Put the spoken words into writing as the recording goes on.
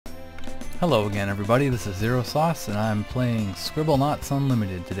Hello again everybody, this is zerosauce and I'm playing Scribblenauts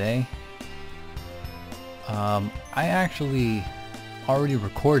Unlimited today. I actually already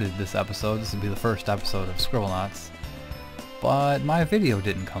recorded this episode. This would be the first episode of Scribblenauts, but my video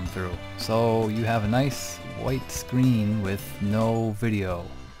didn't come through, so you have a nice white screen with no video,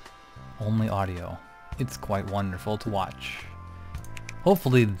 only audio. It's quite wonderful to watch.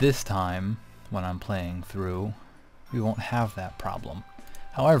 Hopefully this time when I'm playing through we won't have that problem.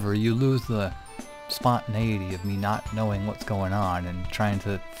 However, you lose the spontaneity of me not knowing what's going on and trying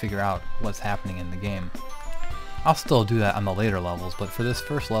to figure out what's happening in the game. I'll still do that on the later levels, but for this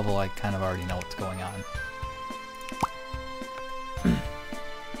first level I kind of already know what's going on.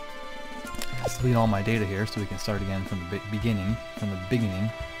 Let's delete all my data here so we can start again from the beginning.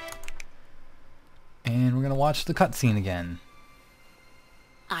 And we're going to watch the cutscene again.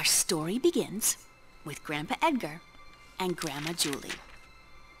 Our story begins with Grandpa Edgar and Grandma Julie.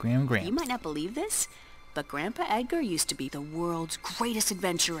 Graham. You might not believe this, but Grandpa Edgar used to be the world's greatest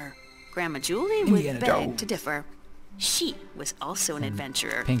adventurer. Grandma Julie would beg to differ. She was also an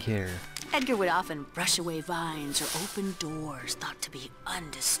adventurer. Pink hair. Edgar would often brush away vines or open doors thought to be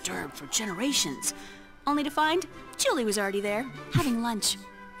undisturbed for generations, only to find Julie was already there, having lunch.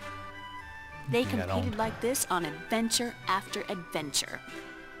 They competed like this on adventure after adventure.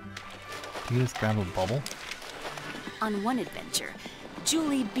 Did you just grab a bubble? On one adventure,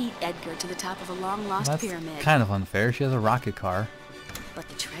 Julie beat Edgar to the top of a long-lost pyramid. That's kind of unfair. She has a rocket car. But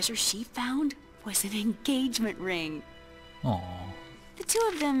the treasure she found was an engagement ring. Aww. The two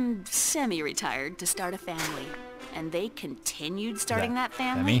of them semi-retired to start a family, and they continued starting that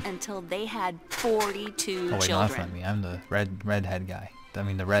family until they had 42 children. Oh wait, no, that's not me. I'm the redhead guy. I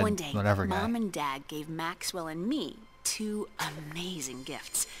mean the red One day, whatever guy. Mom and Dad gave Maxwell and me two amazing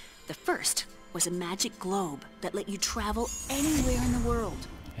gifts. The first was a magic globe that let you travel anywhere in the world.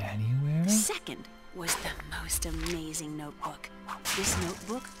 Anywhere? The second was the most amazing notebook. This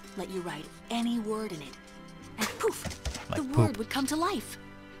notebook let you write any word in it, and poof, the word would come to life.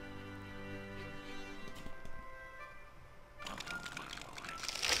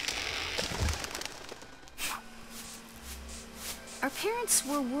 Our parents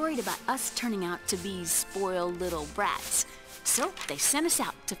were worried about us turning out to be spoiled little brats, so they sent us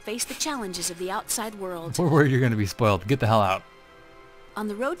out to face the challenges of the outside world. We're worried you're going to be spoiled. Get the hell out. On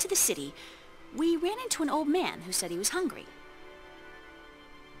the road to the city, we ran into an old man who said he was hungry.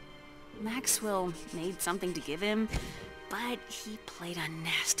 Maxwell made something to give him, but he played a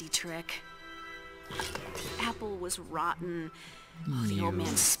nasty trick. The apple was rotten. Oh, the old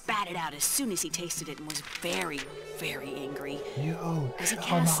man spat it out as soon as he tasted it and was very, very angry. As he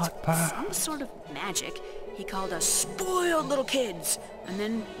cast some sort of magic, he called us spoiled little kids and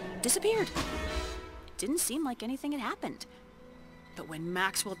then disappeared. It didn't seem like anything had happened. But when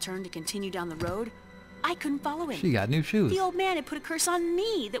Maxwell turned to continue down the road, I couldn't follow him. She got new shoes. The old man had put a curse on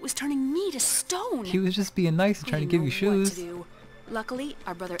me that was turning me to stone. He was just being nice and trying to give you shoes. What to do. Luckily,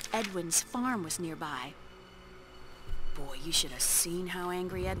 our brother Edwin's farm was nearby. Boy, you should have seen how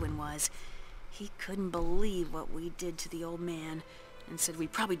angry Edwin was. He couldn't believe what we did to the old man and said we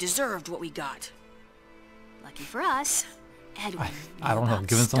probably deserved what we got. Lucky for us, Edwin I don't know,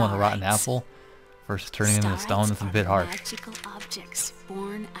 giving someone a rotten apple versus turning them into stone is a bit harsh. Magical objects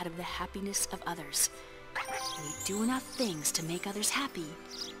born out of the happiness of others. When you do enough things to make others happy,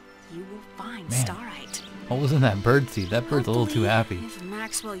 you will find starite. What was in that bird seed? That bird's a little too happy. If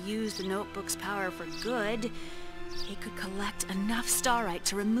Maxwell used the notebook's power for good, he could collect enough starite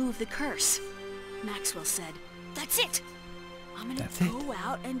to remove the curse. Maxwell said, "That's it! I'm gonna go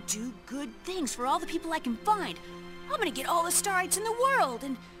out and do good things for all the people I can find. I'm gonna get all the starites in the world,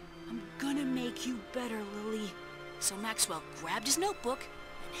 and I'm gonna make you better, Lily." So Maxwell grabbed his notebook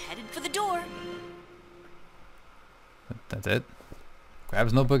and headed for the door. That's it? Grab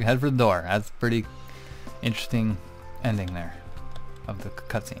his notebook and head for the door. That's a pretty interesting ending there of the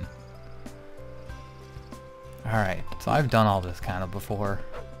cutscene. Alright, so I've done all this kind of before.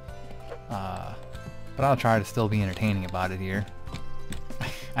 But I'll try to still be entertaining about it here.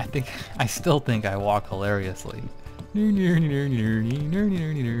 I still think I walk hilariously.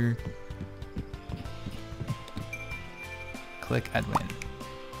 Click Edwin.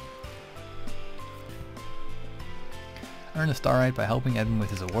 Earn a starite by helping Edwin with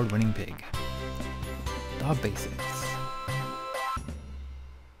his award-winning pig. The basics.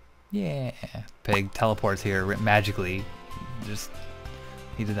 Yeah. Pig teleports here magically.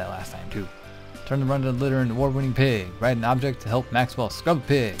 He did that last time too. Turn the run to the litter and award-winning pig. Write an object to help Maxwell scrub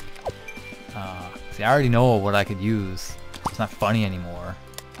pig. See, I already know what I could use. It's not funny anymore.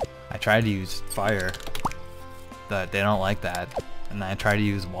 I tried to use fire, but they don't like that. And I tried to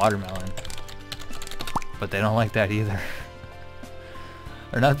use watermelon. but they don't like that either.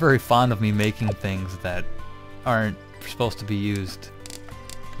 They're not very fond of me making things that aren't supposed to be used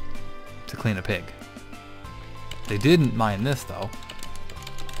to clean a pig. They didn't mind this though.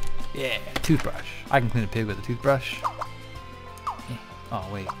 Yeah, toothbrush. I can clean a pig with a toothbrush. Yeah. Oh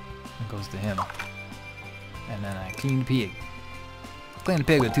wait, it goes to him. And then I clean the pig. Clean the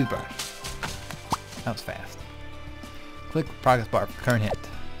pig with a toothbrush. That was fast. Click progress bar for current hit.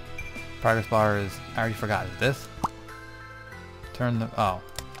 Progress bar is, I already forgot, is this? Turn the, oh.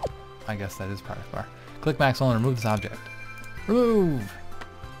 I guess that is progress bar. Click max and remove this object. Remove!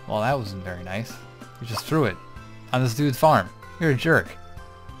 Well, that wasn't very nice. You just threw it on this dude's farm. You're a jerk.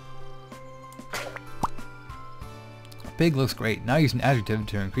 Pig looks great. Now use an adjective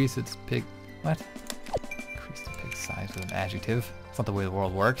to increase its pig... What? Increase the pig's size with an adjective. That's not the way the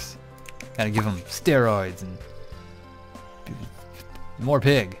world works. Gotta give him steroids and... more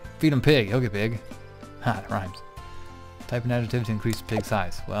pig. Feed him pig. He'll get big. Ha, that rhymes. Type an adjective to increase pig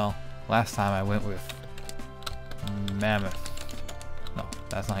size. Well, last time I went with... mammoth. No,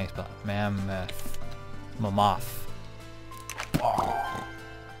 that's not how you spell it. Mammoth. Mammoth. Oh.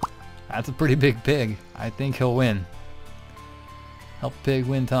 That's a pretty big pig. I think he'll win. Help pig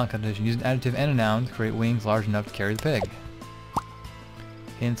win talent competition. Use an adjective and a noun to create wings large enough to carry the pig.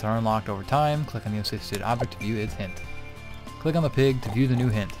 Hints are unlocked over time. Click on the associated object to view its hint. Click on the pig to view the new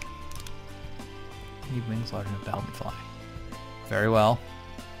hint. Need wings large enough to help me fly. Very well.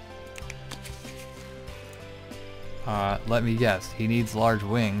 Let me guess. He needs large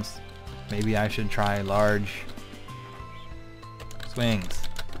wings. Maybe I should try large swings.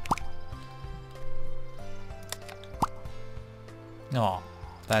 Oh,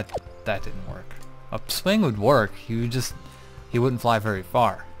 that didn't work. A swing would work. He wouldn't fly very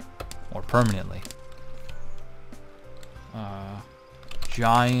far, or permanently.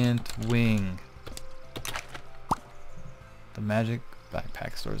 Giant wing. The magic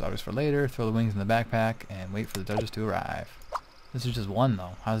backpack stores orders for later. Throw the wings in the backpack and wait for the judges to arrive. This is just one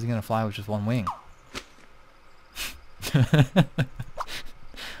though. How's he gonna fly with just one wing? Oh,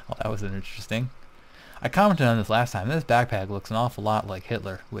 that was interesting. I commented on this last time. This backpack looks an awful lot like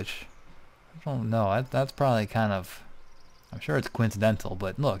Hitler, which I don't know. That's probably kind of... I'm sure it's coincidental,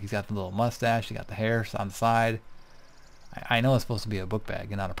 but look, he's got the little mustache. He got the hair on the side. I know it's supposed to be a book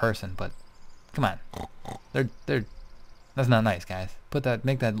bag and not a person, but come on. That's not nice, guys.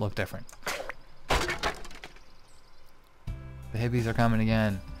 Make that look different. The hippies are coming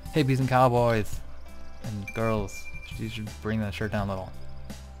again. Hippies and cowboys and girls. You should bring that shirt down a little.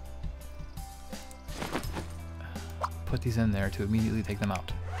 Put these in there to immediately take them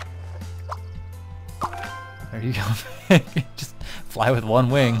out. There you go. Just fly with one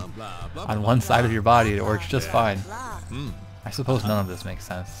wing on one side of your body. It works just fine. I suppose none of this makes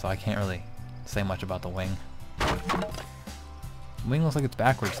sense, so I can't really say much about the wing. The wing looks like it's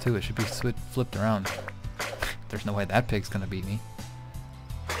backwards too. It should be flipped around. There's no way that pig's gonna beat me.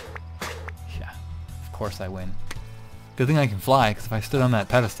 Yeah, of course I win. Good thing I can fly, because if I stood on that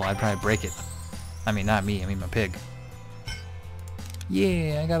pedestal, I'd probably break it. I mean, not me, I mean my pig.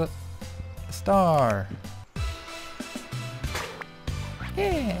 Yeah, I got a star.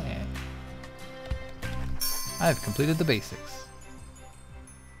 Yeah. I've completed the basics.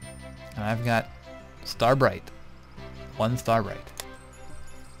 And I've got Star Bright. 1 Star Bright.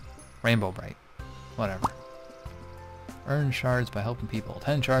 Rainbow Bright. Whatever. Earn shards by helping people.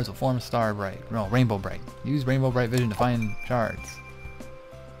 10 shards will form Star Bright. No, Rainbow Bright. Use Rainbow Bright vision to find shards.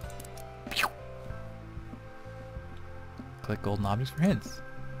 Pew. Click golden objects for hints.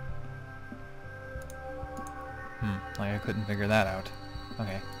 Like I couldn't figure that out.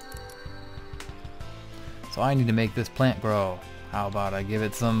 Okay. So I need to make this plant grow. How about I give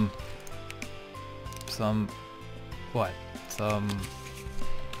it some what? Some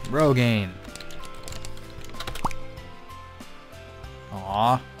Rogaine.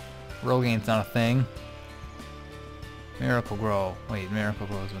 Aw. Rogaine's not a thing. Miracle Grow. Wait, Miracle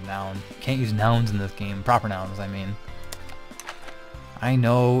Grow is a noun. Can't use nouns in this game. Proper nouns, I mean. I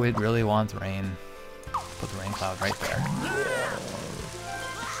know it really wants rain. Put the rain cloud right there.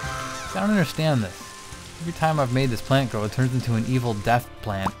 See, I don't understand this. Every time I've made this plant grow, it turns into an evil death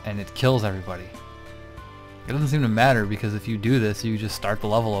plant and it kills everybody. It doesn't seem to matter because if you do this, you just start the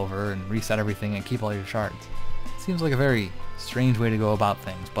level over and reset everything and keep all your shards. It seems like a very strange way to go about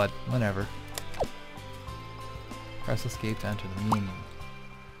things, but whatever. Press escape to enter the menu.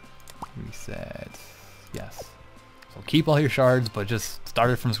 Reset. Yes. So keep all your shards, but just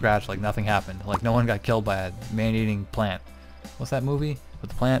start it from scratch like nothing happened. Like no one got killed by a man-eating plant. What's that movie with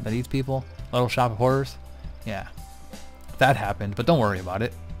the plant that eats people? Little Shop of Horrors? Yeah. That happened, but don't worry about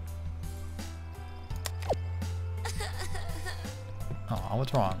it. Oh,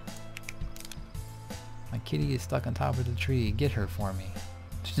 what's wrong? My kitty is stuck on top of the tree. Get her for me.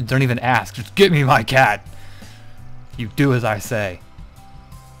 Just don't even ask. Just get me my cat. You do as I say.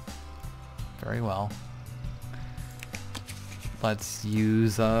 Very well. Let's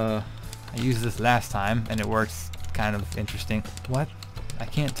use, I used this last time and it works kind of interesting. What? I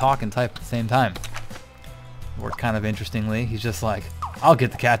can't talk and type at the same time. It worked kind of interestingly. He's just like, I'll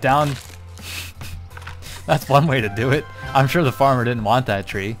get the cat down. That's one way to do it. I'm sure the farmer didn't want that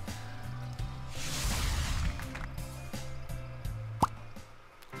tree.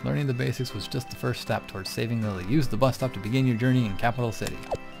 Learning the basics was just the first step towards saving Lily. Use the bus stop to begin your journey in Capital City.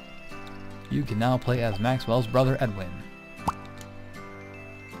 You can now play as Maxwell's brother Edwin.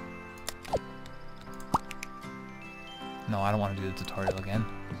 No, I don't want to do the tutorial again.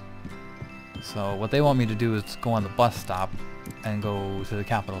 So what they want me to do is go on the bus stop and go to the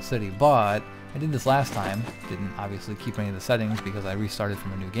Capital City, but I did this last time. Didn't obviously keep any of the settings because I restarted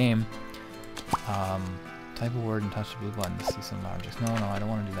from a new game. Type a word and touch the blue button to see some objects. No, I don't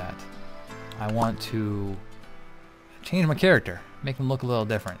want to do that. I want to change my character, make him look a little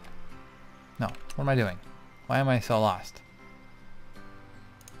different. No, what am I doing? Why am I so lost?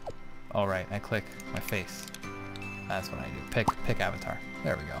 Oh right, I click my face. That's what I do. Pick avatar.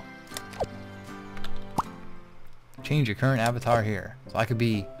 There we go. Change your current avatar here. So I could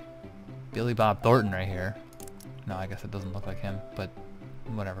be Billy Bob Thornton right here. No, I guess it doesn't look like him, but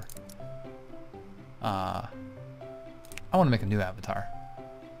whatever. I want to make a new avatar.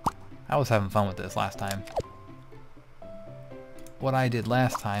 I was having fun with this last time. What I did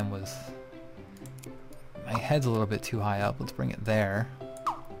last time was... my head's a little bit too high up. Let's bring it there.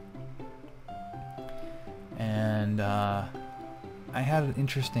 And, I had an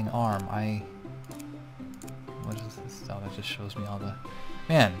interesting arm. What is this? Oh, that just shows me all the...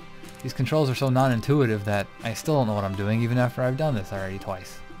 Man, these controls are so non-intuitive that I still don't know what I'm doing even after I've done this already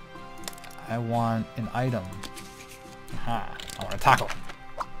twice. I want an item. Aha, I want a taco.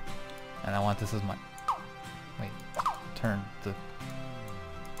 And I want this as my... Wait, turn to...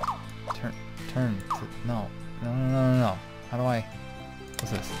 No. How do I...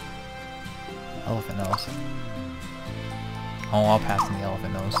 What's this? Elephant nose. Oh, I'll pass on the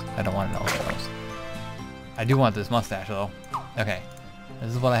elephant nose. I don't want an elephant nose. I do want this mustache though. Okay,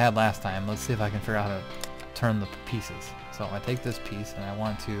 this is what I had last time. Let's see if I can figure out how to turn the pieces. So I take this piece and I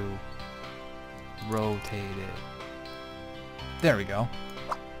want to rotate it. There we go.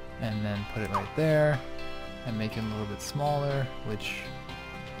 And then put it right there and make it a little bit smaller, which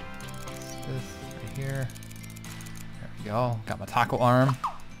is this right here. There we go. Got my taco arm.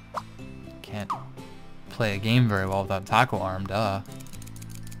 Can't play a game very well without a taco arm, duh.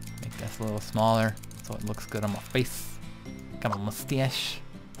 Make this a little smaller so it looks good on my face. Got my mustache.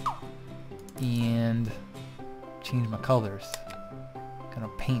 And change my colors. Gonna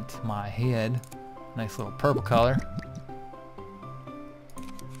paint my head. Nice little purple color.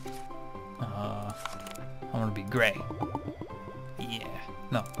 I'm gonna be gray. Yeah.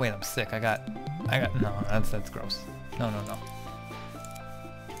 No, wait, I'm sick. I got, no, that's gross. No.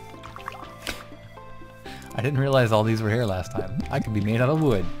 I didn't realize all these were here last time. I could be made out of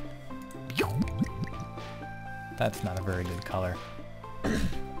wood. That's not a very good color.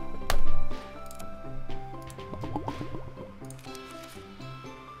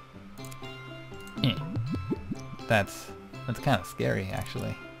 That's kind of scary,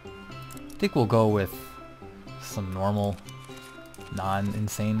 actually. I think we'll go with some normal,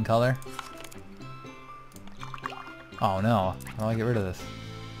 non-insane color. Oh no, how do I get rid of this?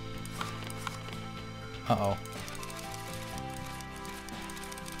 Uh-oh.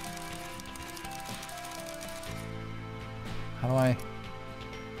 How do I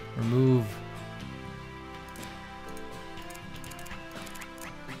remove...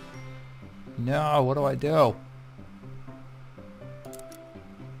 No, what do I do?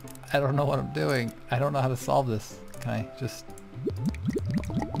 I don't know what I'm doing. I don't know how to solve this. Can I just...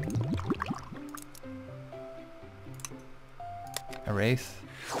 Erase?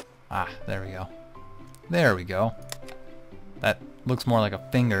 Ah, there we go. There we go. That looks more like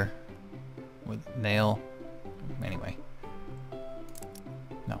a finger with nail. Anyway.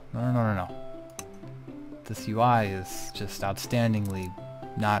 No. This UI is just outstandingly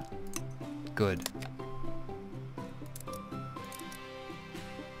not good.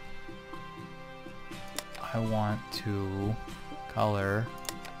 I want to color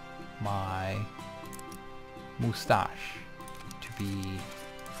my mustache to be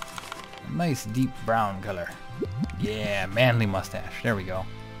a nice deep brown color. Yeah, manly mustache. There we go.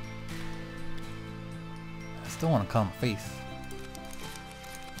 I still want to color my face,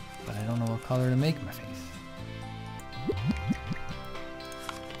 but I don't know what color to make my face.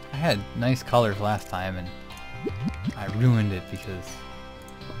 had nice colors last time and I ruined it because,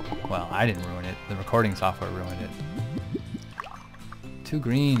 well, I didn't ruin it. The recording software ruined it. Too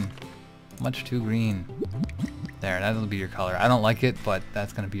green. Much too green. There, that'll be your color. I don't like it, but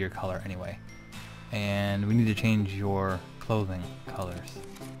that's going to be your color anyway. And we need to change your clothing colors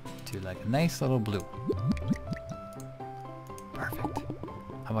to like a nice little blue. Perfect.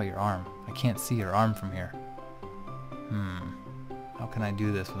 How about your arm? I can't see your arm from here. How can I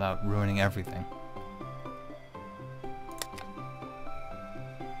do this without ruining everything?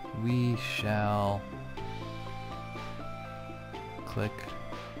 We shall click.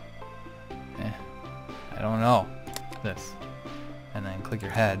 I don't know. This. And then click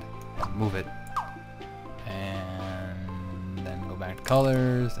your head and move it. And then go back to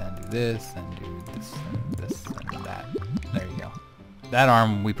colors and do this and do this and this and that. There you go. That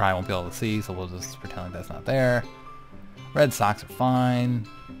arm we probably won't be able to see, so we'll just pretend like that's not there. Red socks are fine.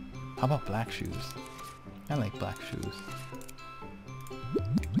 How about black shoes? I like black shoes.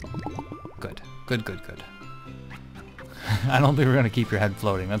 Good. Good, good, good. I don't think we're going to keep your head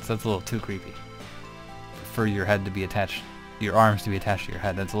floating. That's a little too creepy. For your head to be attached, your arms to be attached to your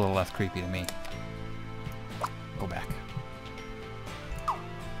head. That's a little less creepy to me. Go back.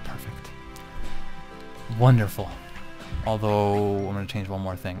 Perfect. Wonderful. Although, I'm going to change one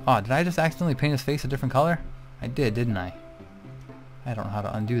more thing. Oh, did I just accidentally paint his face a different color? I did, didn't I? I don't know how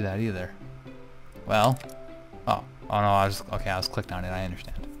to undo that either. Well. Oh no, I was clicked on it. I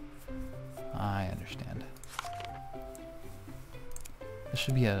understand. I understand. This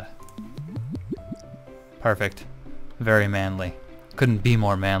should be a... Perfect. Very manly. Couldn't be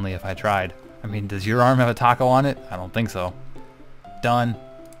more manly if I tried. I mean, does your arm have a taco on it? I don't think so. Done.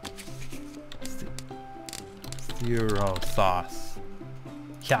 Zerosauce.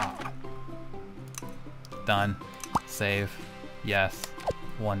 Yeah. Done. Save. Yes.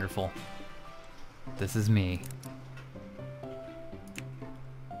 Wonderful. This is me.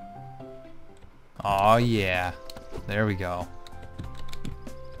 Oh yeah. There we go.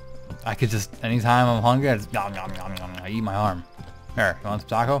 I could just, anytime I'm hungry, I just nom, nom, nom, nom, I eat my arm. Here, you want some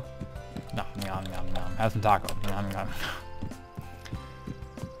taco? Nom, nom, nom, nom. Have some taco. Nom, nom.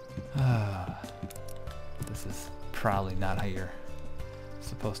 This is probably not how you're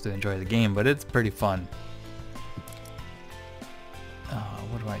supposed to enjoy the game, but it's pretty fun.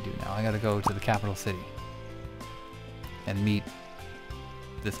 What do I do now? I gotta go to the capital city and meet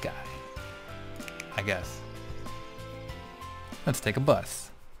this guy, I guess. Let's take a bus.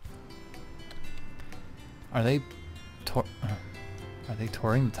 Are they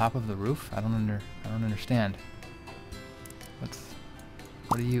touring the top of the roof? I don't understand.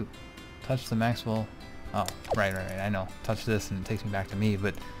 What are you? Touch the Maxwell. Oh, right, I know. Touch this and it takes me back to me,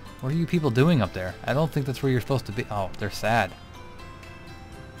 but what are you people doing up there? I don't think that's where you're supposed to be. Oh, they're sad.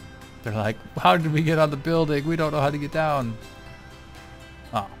 They're like, how did we get on the building? We don't know how to get down.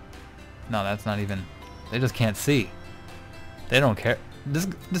 Oh. No, that's not even... They just can't see. They don't care. This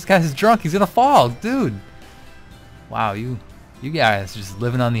guy's drunk. He's gonna fall, dude. Wow, you guys just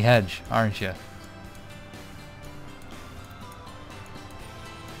living on the edge, aren't you?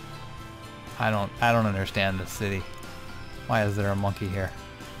 I don't understand this city. Why is there a monkey here?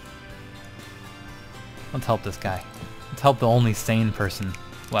 Let's help this guy. Let's help the only sane person.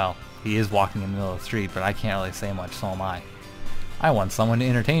 Well, he is walking in the middle of the street, but I can't really say much, so am I. I want someone to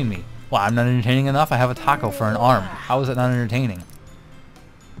entertain me. Well, I'm not entertaining enough. I have a taco for an arm. How is it not entertaining?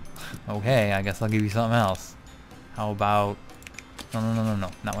 Okay, I guess I'll give you something else. How about... No.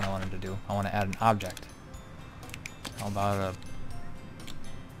 Not what I wanted to do. I want to add an object. How about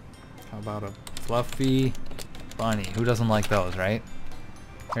a fluffy bunny? Who doesn't like those, right?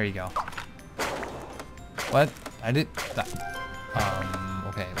 There you go. What? I did...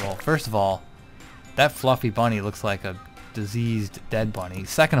 Okay, well, first of all, that fluffy bunny looks like a diseased dead bunny.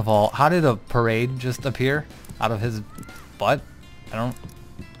 Second of all, how did a parade just appear out of his butt? I'm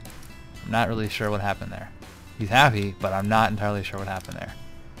not really sure what happened there. He's happy, but I'm not entirely sure what happened there.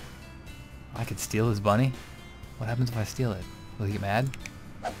 I could steal his bunny? What happens if I steal it? Will he get mad?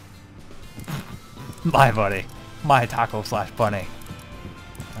 My buddy. My taco slash bunny.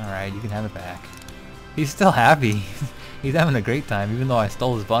 Alright, you can have it back. He's still happy. He's having a great time, even though I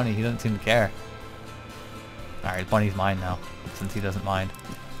stole his bunny. He doesn't seem to care. Alright, bunny's mine now, since he doesn't mind.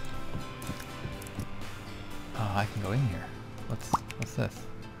 Oh, I can go in here. What's this?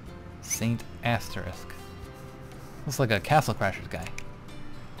 Saint Asterisk. Looks like a Castle Crashers guy.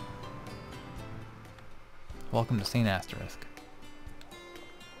 Welcome to Saint Asterisk.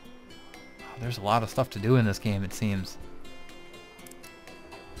 There's a lot of stuff to do in this game, it seems.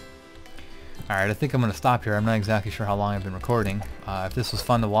 Alright, I think I'm going to stop here. I'm not exactly sure how long I've been recording. If this was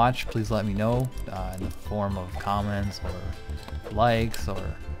fun to watch, please let me know in the form of comments or likes or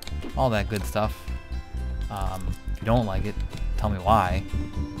all that good stuff. If you don't like it, tell me why.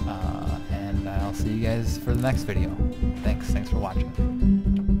 And I'll see you guys for the next video. Thanks for watching.